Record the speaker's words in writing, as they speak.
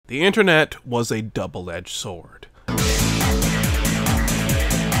The internet was a double-edged sword.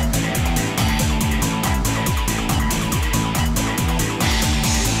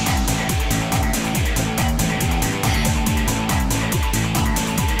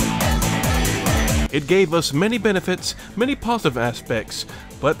 It gave us many benefits, many positive aspects,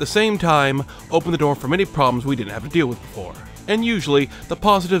 but at the same time, opened the door for many problems we didn't have to deal with before. And usually, the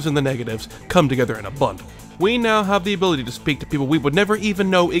positives and the negatives come together in a bundle. We now have the ability to speak to people we would never even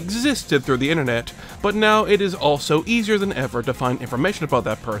know existed through the internet, but now it is also easier than ever to find information about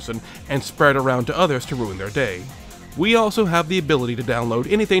that person and spread around to others to ruin their day. We also have the ability to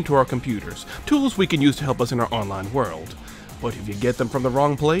download anything to our computers, tools we can use to help us in our online world. But if you get them from the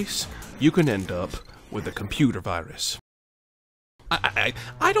wrong place, you can end up with a computer virus. I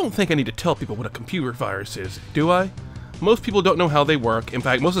don't think I need to tell people what a computer virus is, do I? Most people don't know how they work. In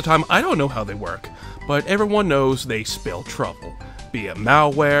fact, most of the time, I don't know how they work. But everyone knows they spell trouble. Be it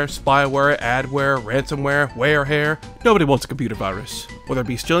malware, spyware, adware, ransomware, warehare, nobody wants a computer virus. Whether it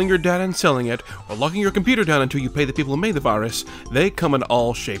be stealing your data and selling it, or locking your computer down until you pay the people who made the virus, they come in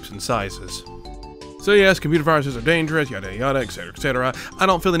all shapes and sizes. So yes, computer viruses are dangerous, yada yada, etc, etc. I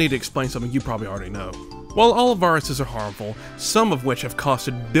don't feel the need to explain something you probably already know. While all viruses are harmful, some of which have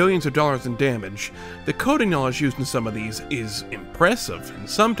costed billions of dollars in damage, the coding knowledge used in some of these is impressive, and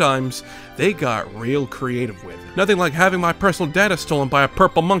sometimes they got real creative with it. Nothing like having my personal data stolen by a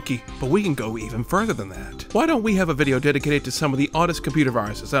purple monkey, but we can go even further than that. Why don't we have a video dedicated to some of the oddest computer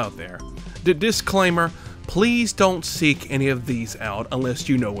viruses out there? Disclaimer, please don't seek any of these out unless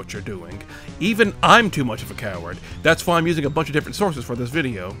you know what you're doing. Even I'm too much of a coward. That's why I'm using a bunch of different sources for this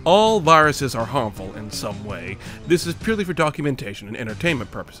video. All viruses are harmful in some way. This is purely for documentation and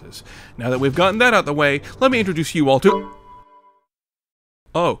entertainment purposes. Now that we've gotten that out of the way, let me introduce you all to...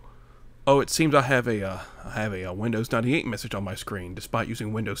 Oh, it seems I have a Windows 98 message on my screen, despite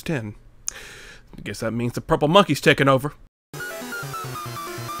using Windows 10. I guess that means the purple monkey's taking over.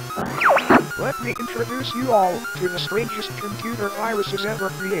 Let me introduce you all to the strangest computer viruses ever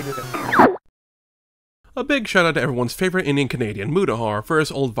created. A big shout out to everyone's favorite Indian Canadian, Mudahar, for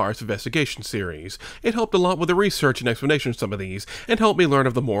his old virus investigation series. It helped a lot with the research and explanation of some of these, and helped me learn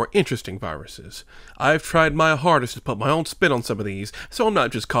of the more interesting viruses. I've tried my hardest to put my own spin on some of these, so I'm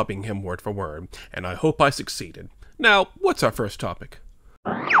not just copying him word for word, and I hope I succeeded. Now, what's our first topic?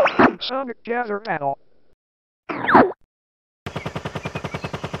 Sonic Gather Battle.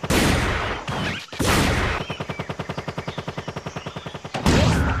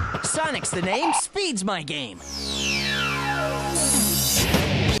 Sonic's the name, speed's my game.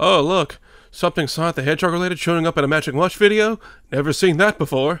 Oh, look. Something Sonic the Hedgehog related showing up in a Magic Mush video? Never seen that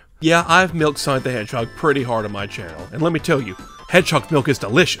before. Yeah, I've milked Sonic the Hedgehog pretty hard on my channel, and let me tell you, hedgehog milk is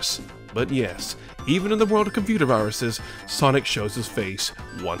delicious. But yes, even in the world of computer viruses, Sonic shows his face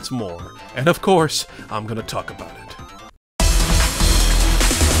once more. And of course, I'm gonna talk about it.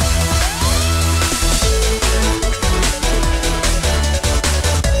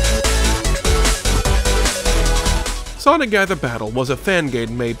 Sonic Gather Battle was a fan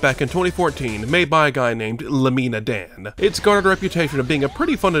game made back in 2014, made by a guy named Lamina Dan. It's garnered a reputation of being a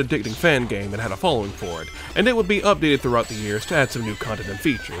pretty fun and addicting fan game and had a following for it, and it would be updated throughout the years to add some new content and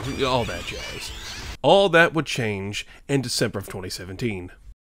features, all that jazz. All that would change in December of 2017.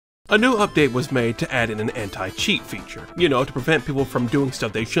 A new update was made to add in an anti-cheat feature, you know, to prevent people from doing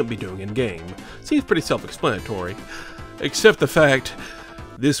stuff they shouldn't be doing in-game. Seems pretty self-explanatory. Except the fact,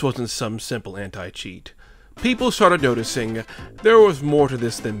 this wasn't some simple anti-cheat. People started noticing there was more to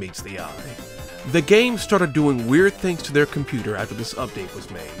this than meets the eye. The game started doing weird things to their computer after this update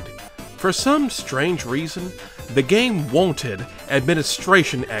was made. For some strange reason, the game wanted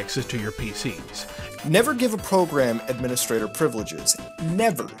administration access to your PCs. Never give a program administrator privileges.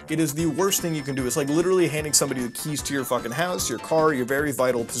 Never. It is the worst thing you can do. It's like literally handing somebody the keys to your fucking house, your car, your very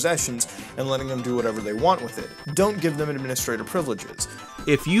vital possessions, and letting them do whatever they want with it. Don't give them administrator privileges.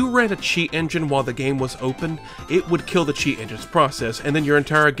 If you ran a cheat engine while the game was open, it would kill the cheat engine's process, and then your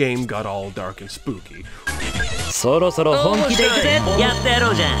entire game got all dark and spooky. そろそろ本気でいくぜ。やってや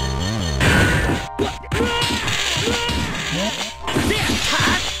ろうじゃん。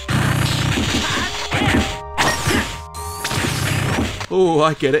 Oh,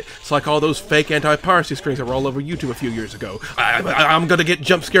 I get it. It's like all those fake anti-piracy screens that were all over YouTube a few years ago. I'm gonna get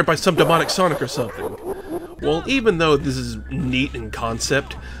jump scared by some demonic Sonic or something. Well, even though this is neat in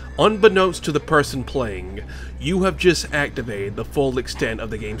concept, unbeknownst to the person playing, you have just activated the full extent of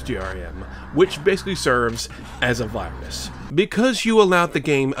the game's DRM, which basically serves as a virus. Because you allowed the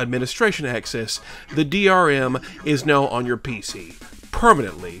game administration access, the DRM is now on your PC,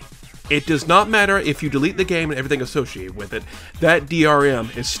 permanently. It does not matter if you delete the game and everything associated with it, that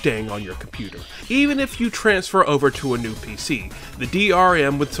DRM is staying on your computer. Even if you transfer over to a new PC, the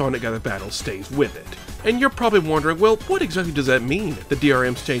DRM with Sonic Gather Battle stays with it. And you're probably wondering, well, what exactly does that mean? The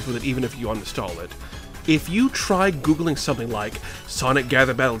DRM stays with it even if you uninstall it. If you try Googling something like Sonic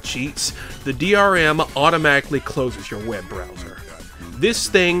Gather Battle cheats, the DRM automatically closes your web browser. This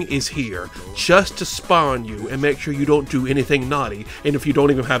thing is here just to spy on you and make sure you don't do anything naughty, and if you don't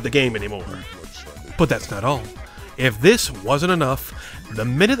even have the game anymore. But that's not all. If this wasn't enough, the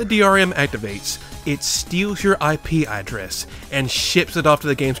minute the DRM activates, it steals your IP address and ships it off to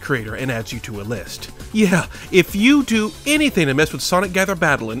the game's creator and adds you to a list. Yeah, if you do anything to mess with Sonic Gather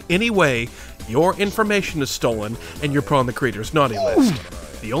Battle in any way, your information is stolen and you're put on the creator's naughty list.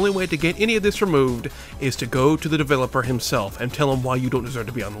 The only way to get any of this removed is to go to the developer himself and tell him why you don't deserve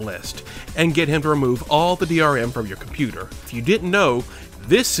to be on the list, and get him to remove all the DRM from your computer. If you didn't know,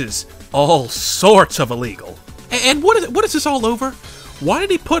 this is all sorts of illegal. And what is this all over? Why did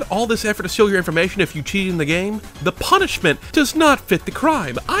he put all this effort to steal your information if you cheated in the game? The punishment does not fit the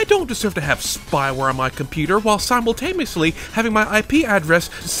crime. I don't deserve to have spyware on my computer while simultaneously having my IP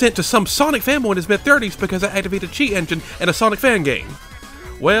address sent to some Sonic fanboy in his mid-30s because I activated a cheat engine in a Sonic fan game.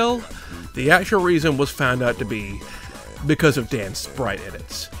 Well, the actual reason was found out to be because of Dan's sprite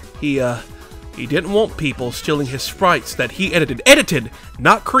edits. He didn't want people stealing his sprites that he edited,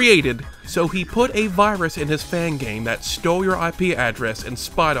 not created, so he put a virus in his fan game that stole your IP address and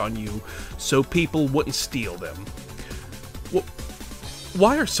spied on you so people wouldn't steal them.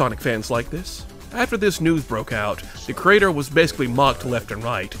 Why are Sonic fans like this? After this news broke out, the creator was basically mocked left and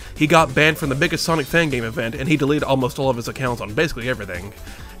right. He got banned from the biggest Sonic fan game event, and he deleted almost all of his accounts on basically everything.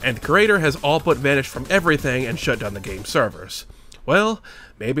 And the creator has all but vanished from everything and shut down the game's servers. Well,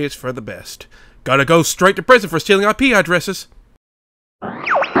 maybe it's for the best. Gotta go straight to prison for stealing IP addresses.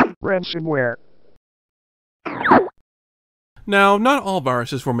 Rensenware. Now, not all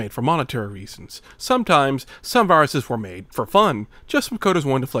viruses were made for monetary reasons. Sometimes, some viruses were made for fun, just some coders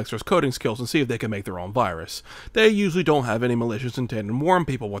wanted to flex their coding skills and see if they could make their own virus. They usually don't have any malicious intent and warn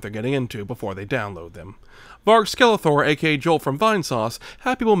people what they're getting into before they download them. Varg Skeletor, aka Joel from Vinesauce,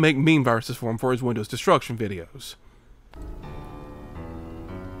 had people make meme viruses for him for his Windows destruction videos.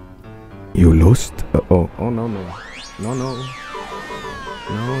 You lost? Oh no. No.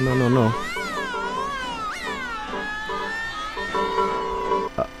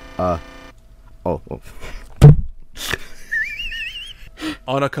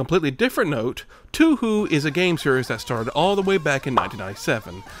 On a completely different note, Touhou is a game series that started all the way back in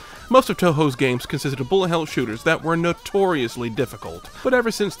 1997. Most of Touhou's games consisted of bullet hell shooters that were notoriously difficult, but ever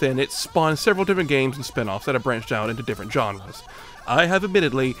since then it's spawned several different games and spin-offs that have branched out into different genres. I have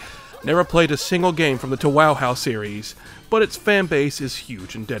admittedly never played a single game from the Touhou series, but its fan base is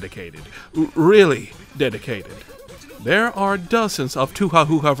huge and dedicated. Really dedicated. There are dozens of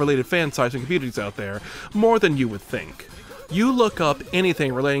Touhou related fan sites and communities out there, more than you would think. You look up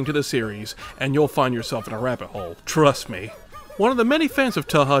anything relating to the series, and you'll find yourself in a rabbit hole. Trust me. One of the many fans of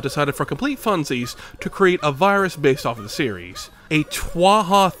Touhou decided for complete funsies to create a virus based off of the series. A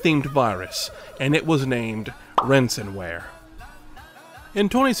Touhou-themed virus, and it was named Rensenware. In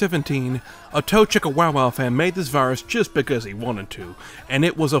 2017, a Toe Chicka Wow Wow fan made this virus just because he wanted to, and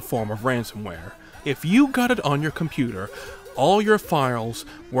it was a form of ransomware. If you got it on your computer, all your files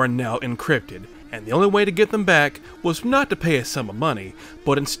were now encrypted, and the only way to get them back was not to pay a sum of money,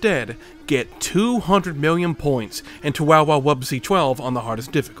 but instead get 200 million points into WoW WoW WubZ 12 on the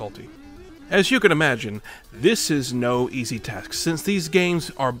hardest difficulty. As you can imagine, this is no easy task, since these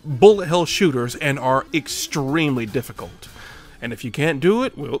games are bullet hell shooters and are extremely difficult. And if you can't do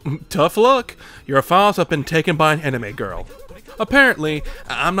it, well, tough luck. Your files have been taken by an anime girl. Apparently,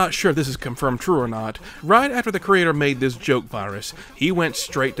 I'm not sure if this is confirmed true or not, right after the creator made this joke virus, he went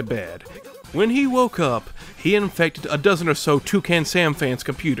straight to bed. When he woke up, he infected a dozen or so Toucan Sam fans'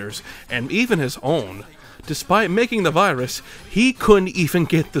 computers, and even his own. Despite making the virus, he couldn't even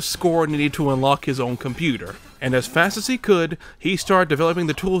get the score needed to unlock his own computer. And as fast as he could, he started developing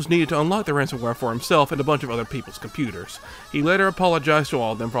the tools needed to unlock the ransomware for himself and a bunch of other people's computers. He later apologized to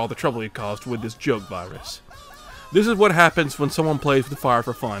all of them for all the trouble he caused with this joke virus. This is what happens when someone plays with fire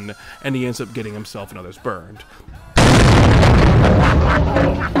for fun, and he ends up getting himself and others burned.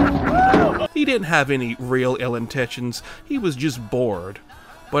 He didn't have any real ill intentions, he was just bored.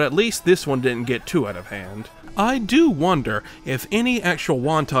 But at least this one didn't get too out of hand. I do wonder if any actual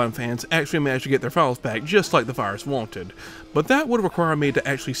Wonton fans actually managed to get their files back just like the virus wanted. But that would require me to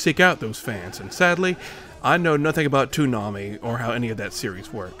actually seek out those fans, and sadly, I know nothing about Toonami or how any of that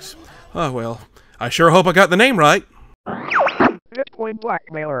series works. Oh well, I sure hope I got the name right. Bitcoin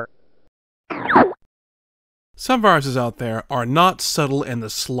Blackmailer. Some viruses out there are not subtle in the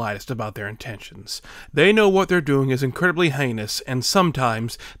slightest about their intentions. They know what they're doing is incredibly heinous, and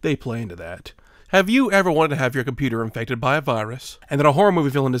sometimes they play into that. Have you ever wanted to have your computer infected by a virus, and that a horror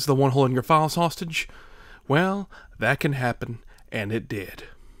movie villain is the one holding your files hostage? Well, that can happen, and it did.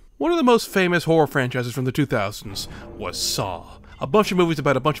 One of the most famous horror franchises from the 2000s was Saw. A bunch of movies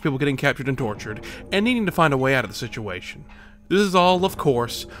about a bunch of people getting captured and tortured, and needing to find a way out of the situation. This is all, of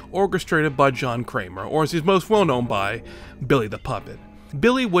course, orchestrated by John Kramer, or as he's most well known by, Billy the Puppet.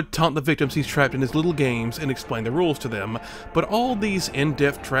 Billy would taunt the victims he's trapped in his little games and explain the rules to them, but all these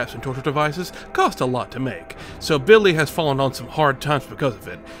in-depth traps and torture devices cost a lot to make, so Billy has fallen on some hard times because of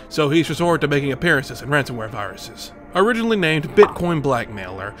it, so he's resorted to making appearances in ransomware viruses. Originally named Bitcoin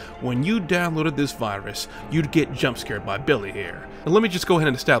Blackmailer, when you downloaded this virus, you'd get jump scared by Billy here. Now let me just go ahead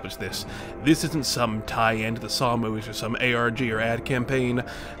and establish this. This isn't some tie-in to the Saw movies or some ARG or ad campaign.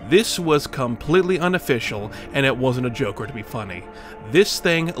 This was completely unofficial, and it wasn't a joke or to be funny. This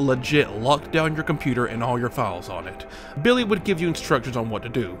thing legit locked down your computer and all your files on it. Billy would give you instructions on what to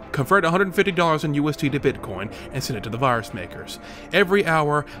do. Convert $150 in USD to Bitcoin and send it to the virus makers. Every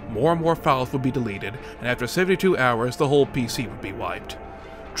hour, more and more files would be deleted, and after 72 hours, the whole PC would be wiped.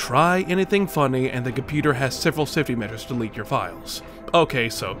 Try anything funny and the computer has several safety measures to delete your files. Okay,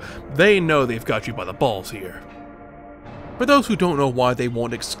 so they know they've got you by the balls here. For those who don't know why they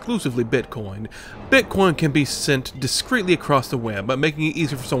want exclusively Bitcoin, Bitcoin can be sent discreetly across the web by making it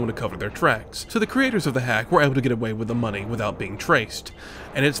easier for someone to cover their tracks. So the creators of the hack were able to get away with the money without being traced.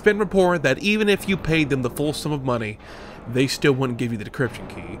 And it's been reported that even if you paid them the full sum of money, they still wouldn't give you the decryption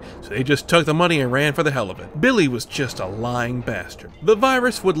key, so they just took the money and ran for the hell of it. Billy was just a lying bastard. The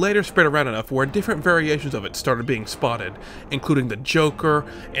virus would later spread around enough where different variations of it started being spotted, including the Joker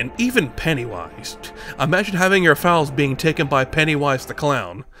and even Pennywise. Imagine having your files being taken by Pennywise the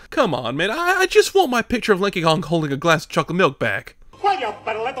Clown. Come on, man, I just want my picture of Linky Kong holding a glass of chocolate milk back. Well, you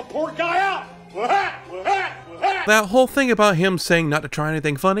better let the poor guy out! That whole thing about him saying not to try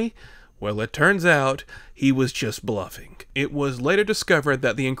anything funny? Well, it turns out he was just bluffing. It was later discovered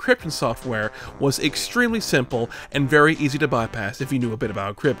that the encryption software was extremely simple and very easy to bypass if you knew a bit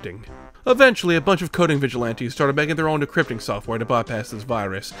about encrypting. Eventually, a bunch of coding vigilantes started making their own decrypting software to bypass this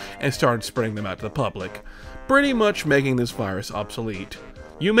virus and started spreading them out to the public, pretty much making this virus obsolete.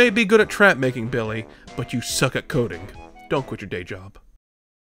 You may be good at trap making, Billy, but you suck at coding. Don't quit your day job.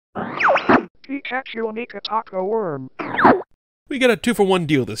 Pikachu and Ika-Tako worm. We got a 2-for-1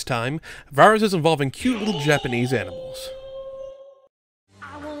 deal this time. Viruses involving cute little Japanese animals.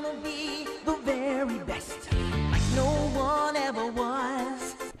 I wanna be the very best, like no one ever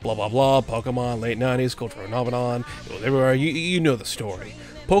was. Blah blah blah, Pokemon, late 90s, cultural phenomenon, it was everywhere, you know the story.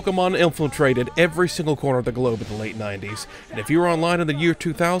 Pokemon infiltrated every single corner of the globe in the late 90s, and if you were online in the year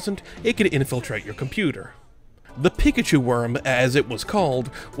 2000, it could infiltrate your computer. The Pikachu worm, as it was called,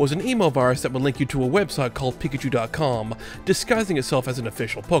 was an email virus that would link you to a website called Pikachu.com, disguising itself as an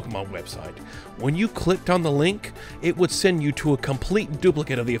official Pokemon website. When you clicked on the link, it would send you to a complete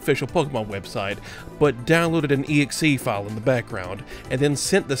duplicate of the official Pokemon website, but downloaded an exe file in the background, and then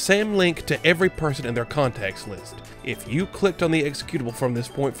sent the same link to every person in their contacts list. If you clicked on the executable from this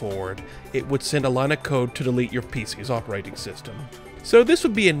point forward, it would send a line of code to delete your PC's operating system. So this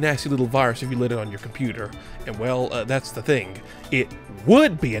would be a nasty little virus if you lit it on your computer, and well, that's the thing. It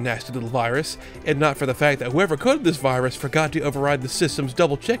would be a nasty little virus, and not for the fact that whoever coded this virus forgot to override the system's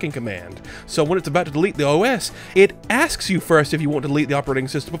double-checking command. So when it's about to delete the OS, it asks you first if you want to delete the operating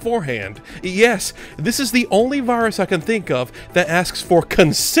system beforehand. Yes, this is the only virus I can think of that asks for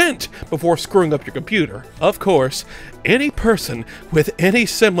consent before screwing up your computer. Of course, any person with any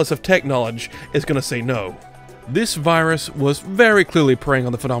semblance of tech knowledge is going to say no. This virus was very clearly preying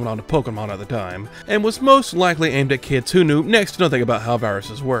on the phenomenon of Pokemon at the time, and was most likely aimed at kids who knew next to nothing about how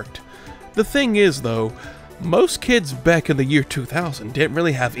viruses worked. The thing is, though, most kids back in the year 2000 didn't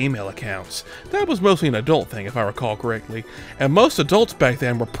really have email accounts. That was mostly an adult thing, if I recall correctly, and most adults back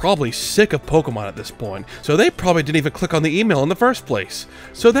then were probably sick of Pokemon at this point, so they probably didn't even click on the email in the first place.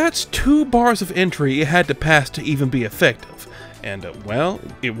 So that's 2 bars of entry it had to pass to even be effective, and well,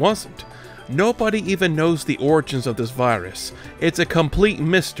 it wasn't. Nobody even knows the origins of this virus. It's a complete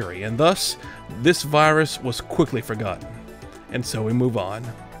mystery, and thus, this virus was quickly forgotten. And so we move on.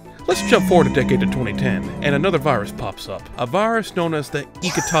 Let's jump forward a decade to 2010, and another virus pops up. A virus known as the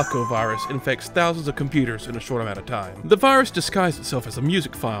Ika-Tako virus infects thousands of computers in a short amount of time. The virus disguised itself as a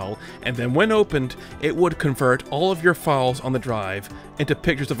music file, and then when opened, it would convert all of your files on the drive into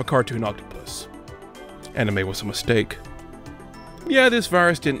pictures of a cartoon octopus. Anime was a mistake. Yeah, this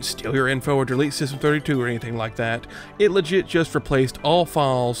virus didn't steal your info or delete System 32 or anything like that. It legit just replaced all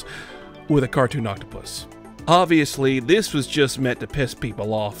files with a cartoon octopus. Obviously, this was just meant to piss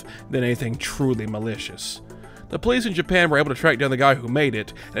people off than anything truly malicious. The police in Japan were able to track down the guy who made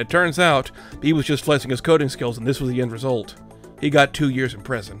it, and it turns out he was just flexing his coding skills and this was the end result. He got 2 years in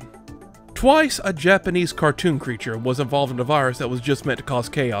prison. Twice, a Japanese cartoon creature was involved in a virus that was just meant to cause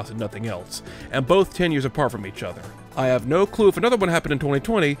chaos and nothing else, and both 10 years apart from each other. I have no clue if another one happened in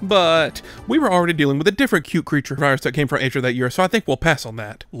 2020, but we were already dealing with a different cute creature virus that came from Asia that year, so I think we'll pass on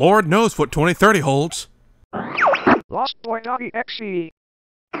that. Lord knows what 2030 holds. LOSTBOY.exe.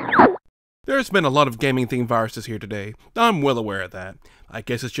 There's been a lot of gaming-themed viruses here today. I'm well aware of that. I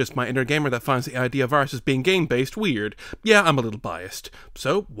guess it's just my inner gamer that finds the idea of viruses being game-based weird. Yeah, I'm a little biased.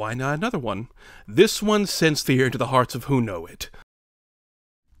 So, why not another one? This one sends fear into the hearts of who know it.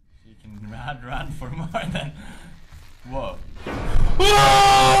 You can run for more than... Whoa.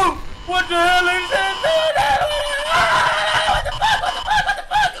 Whoa! What the hell is that? What the fuck?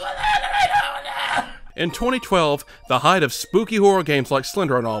 In 2012, the height of spooky horror games like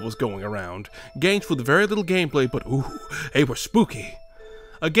Slender and all was going around. Games with very little gameplay, but ooh, they were spooky.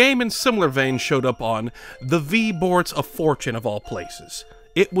 A game in similar vein showed up on the V boards of fortune of all places.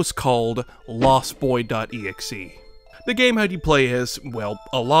 It was called LOSTBOY.exe. The game had you play as, well,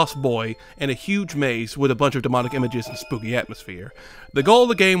 a lost boy in a huge maze with a bunch of demonic images and spooky atmosphere. The goal of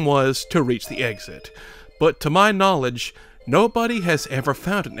the game was to reach the exit. But to my knowledge, nobody has ever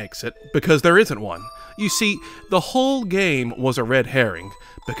found an exit because there isn't one. You see, the whole game was a red herring,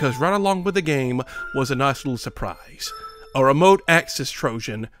 because right along with the game was a nice little surprise. A remote access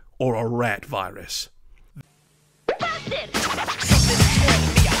Trojan or a rat virus.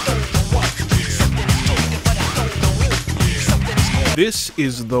 This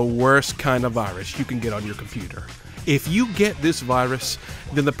is the worst kind of virus you can get on your computer. If you get this virus,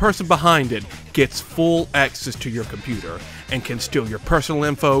 then the person behind it gets full access to your computer and can steal your personal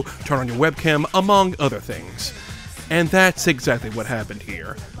info, turn on your webcam, among other things. And that's exactly what happened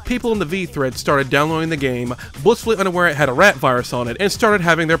here. People in the V thread started downloading the game, blissfully unaware it had a rat virus on it, and started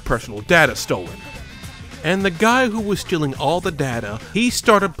having their personal data stolen. And the guy who was stealing all the data, he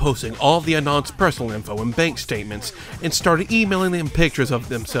started posting all the anon's personal info and bank statements, and started emailing them pictures of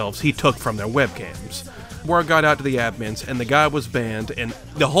themselves he took from their webcams. Word got out to the admins, and the guy was banned, and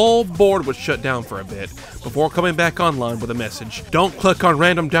the whole board was shut down for a bit, before coming back online with a message, "Don't click on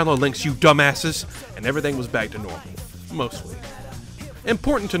random download links, you dumbasses," and everything was back to normal. Mostly.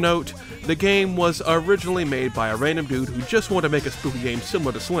 Important to note, the game was originally made by a random dude who just wanted to make a spooky game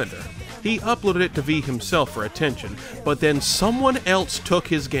similar to Slender. He uploaded it to V himself for attention, but then someone else took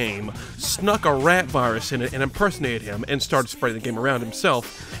his game, snuck a rat virus in it and impersonated him and started spreading the game around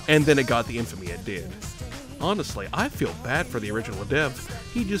himself, and then it got the infamy it did. Honestly, I feel bad for the original dev.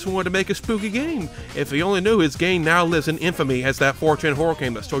 He just wanted to make a spooky game. If he only knew his game now lives in infamy as that 4chan horror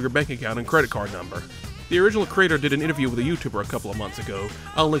game that stole your bank account and credit card number. The original creator did an interview with a YouTuber a couple of months ago.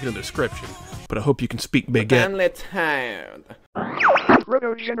 I'll link it in the description, but I hope you can speak big at.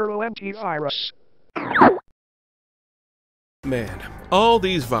 Protogent Antivirus. Man, all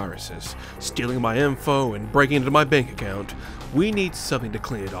these viruses, stealing my info and breaking into my bank account, we need something to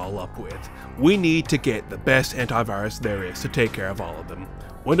clean it all up with. We need to get the best antivirus there is to take care of all of them.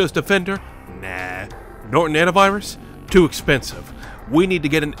 Windows Defender? Nah. Norton Antivirus? Too expensive. We need to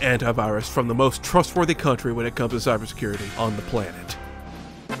get an antivirus from the most trustworthy country when it comes to cybersecurity on the planet.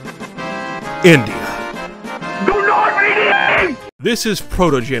 India. Do not read it! This is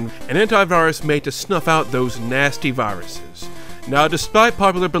Protogent, an antivirus made to snuff out those nasty viruses. Now, despite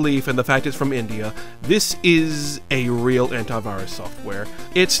popular belief and the fact it's from India, this is a real antivirus software.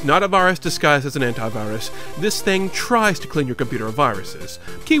 It's not a virus disguised as an antivirus. This thing tries to clean your computer of viruses.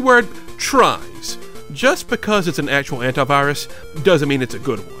 Keyword, tries. Just because it's an actual antivirus doesn't mean it's a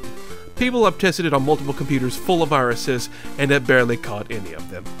good one. People have tested it on multiple computers full of viruses, and it barely caught any of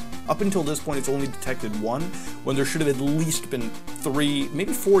them. Up until this point, it's only detected one, when there should have at least been 3,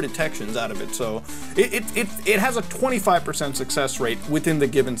 maybe 4 detections out of it. So it has a 25% success rate within the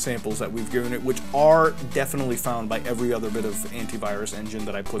given samples that we've given it, which are definitely found by every other bit of antivirus engine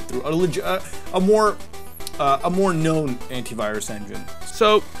that I put through. A more known antivirus engine.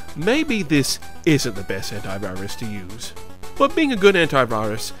 So maybe this isn't the best antivirus to use. But being a good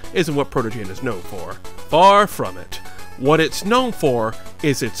antivirus isn't what Protogent is known for. Far from it. What it's known for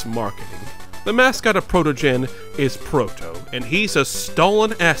is its marketing. The mascot of Protogent is Proto, and he's a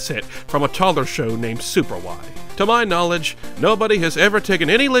stolen asset from a toddler show named Super Y. To my knowledge, nobody has ever taken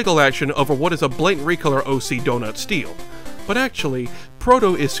any legal action over what is a blatant recolor OC donut steal. But actually,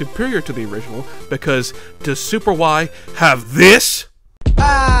 Proto is superior to the original because does Super Y have this?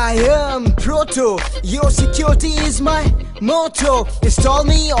 I am Proto, your security is my motto. Install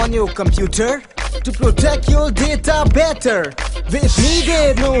me on your computer to protect your data better. With me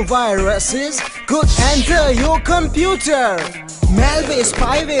there no viruses could enter your computer. Malware,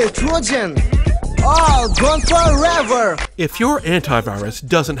 spyware, Trojan, all gone forever. If your antivirus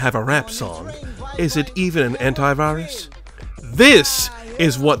doesn't have a rap song, is it even an antivirus? This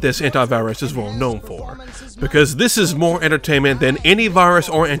is what this antivirus is well known for, because this is more entertainment than any virus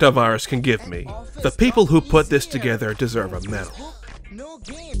or antivirus can give me. The people who put this together deserve a medal.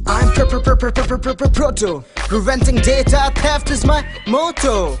 I'm Proto. Preventing data theft is my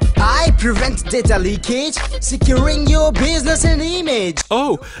motto. I prevent data leakage, securing your business and image.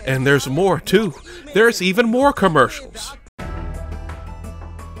 Oh, and there's more too. There's even more commercials.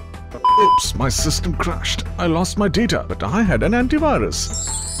 Oops, my system crashed. I lost my data, but I had an antivirus.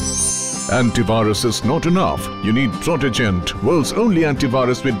 Antivirus is not enough. You need Protogent, world's only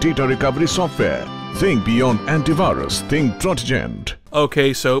antivirus with data recovery software. Think beyond antivirus, think Protogent.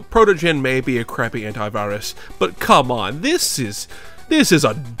 Okay, so Protogent may be a crappy antivirus, but come on, this is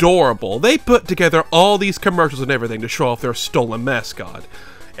adorable. They put together all these commercials and everything to show off their stolen mascot.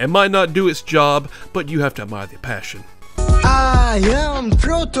 It might not do its job, but you have to admire the passion. I am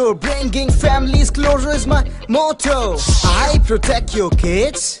Proto, bringing families closer is my motto. I protect your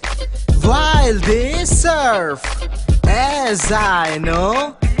kids while they surf, as I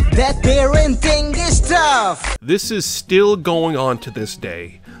know that parenting is tough. This is still going on to this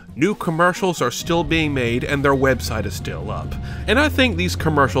day. New commercials are still being made and their website is still up. And I think these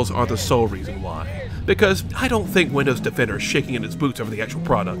commercials are the sole reason why. Because I don't think Windows Defender is shaking in its boots over the actual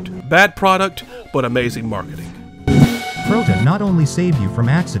product. Bad product, but amazing marketing. Proto not only save you from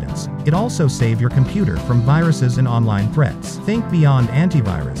accidents, it also save your computer from viruses and online threats. Think beyond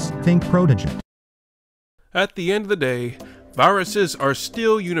antivirus, think Protogent. At the end of the day, viruses are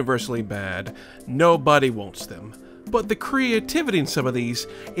still universally bad. Nobody wants them. But the creativity in some of these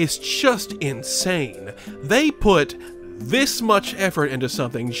is just insane. They put this much effort into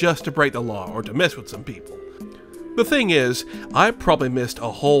something just to break the law or to mess with some people. The thing is, I probably missed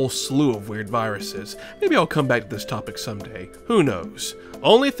a whole slew of weird viruses. Maybe I'll come back to this topic someday. Who knows?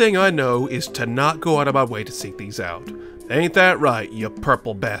 Only thing I know is to not go out of my way to seek these out. Ain't that right, you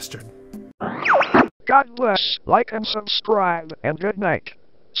purple bastard? God bless, like and subscribe, and good night.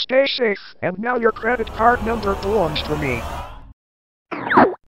 Stay safe, and now your credit card number belongs to me.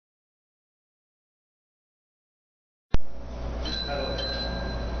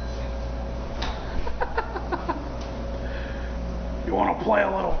 You wanna play a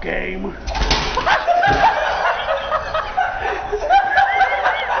little game?